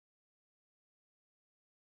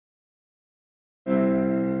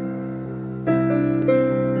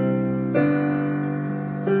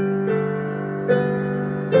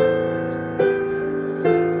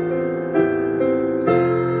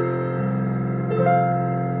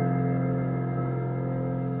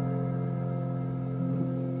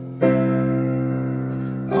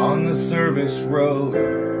Christmas road,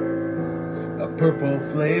 a purple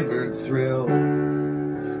flavored thrill.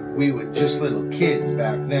 We were just little kids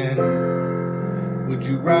back then. Would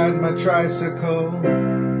you ride my tricycle?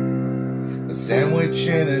 A sandwich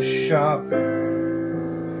in a shop,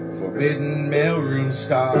 forbidden mailroom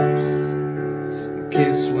stops, a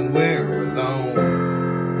kiss when we're alone,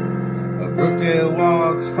 a Brookdale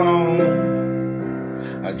walk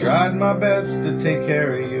home. I tried my best to take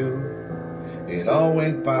care of you. It all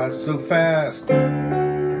went by so fast.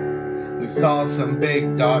 We saw some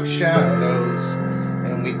big dark shadows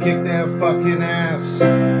and we kicked their fucking ass.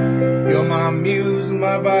 You're my muse,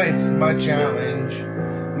 my vice, my challenge,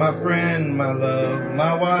 my friend, my love,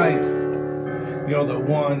 my wife. You're the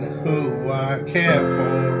one who I care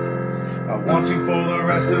for. I want you for the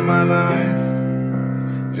rest of my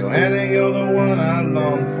life. Johanna, you're the one I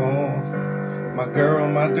long for. My girl,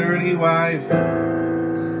 my dirty wife.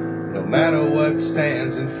 No matter what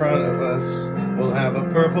stands in front of us, we'll have a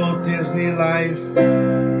purple Disney life.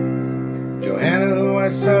 Johanna, who I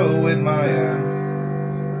so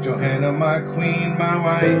admire. Johanna, my queen, my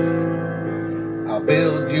wife. I'll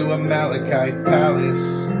build you a malachite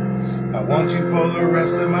palace. I want you for the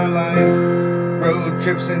rest of my life. Road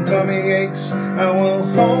trips and tummy aches, I will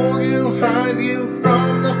hold you, hide you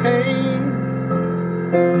from the pain.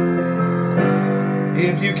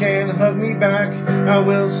 If you can't hug me back, I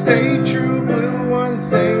will stay true blue, one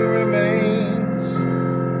thing remains.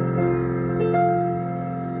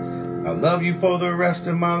 I love you for the rest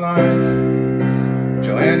of my life.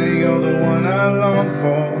 Johanna, you're the one I long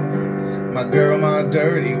for. My girl, my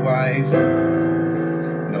dirty wife.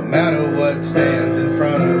 No matter what stands in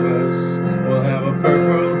front of us, we'll have a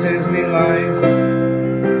purple Disney life.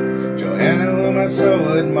 Johanna, whom I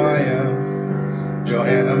so admire.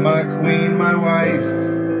 Johanna, my queen, my wife.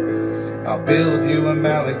 I'll build you a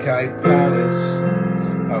malachite palace.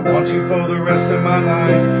 I want you for the rest of my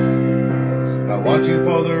life. I want you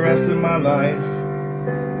for the rest of my life.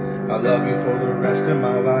 I love you for the rest of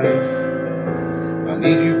my life. I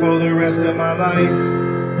need you for the rest of my life.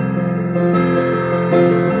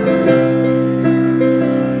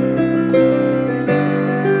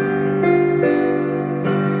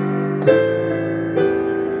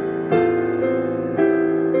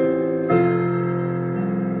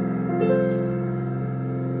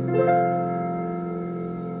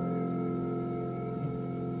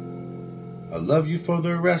 I love you for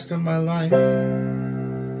the rest of my life.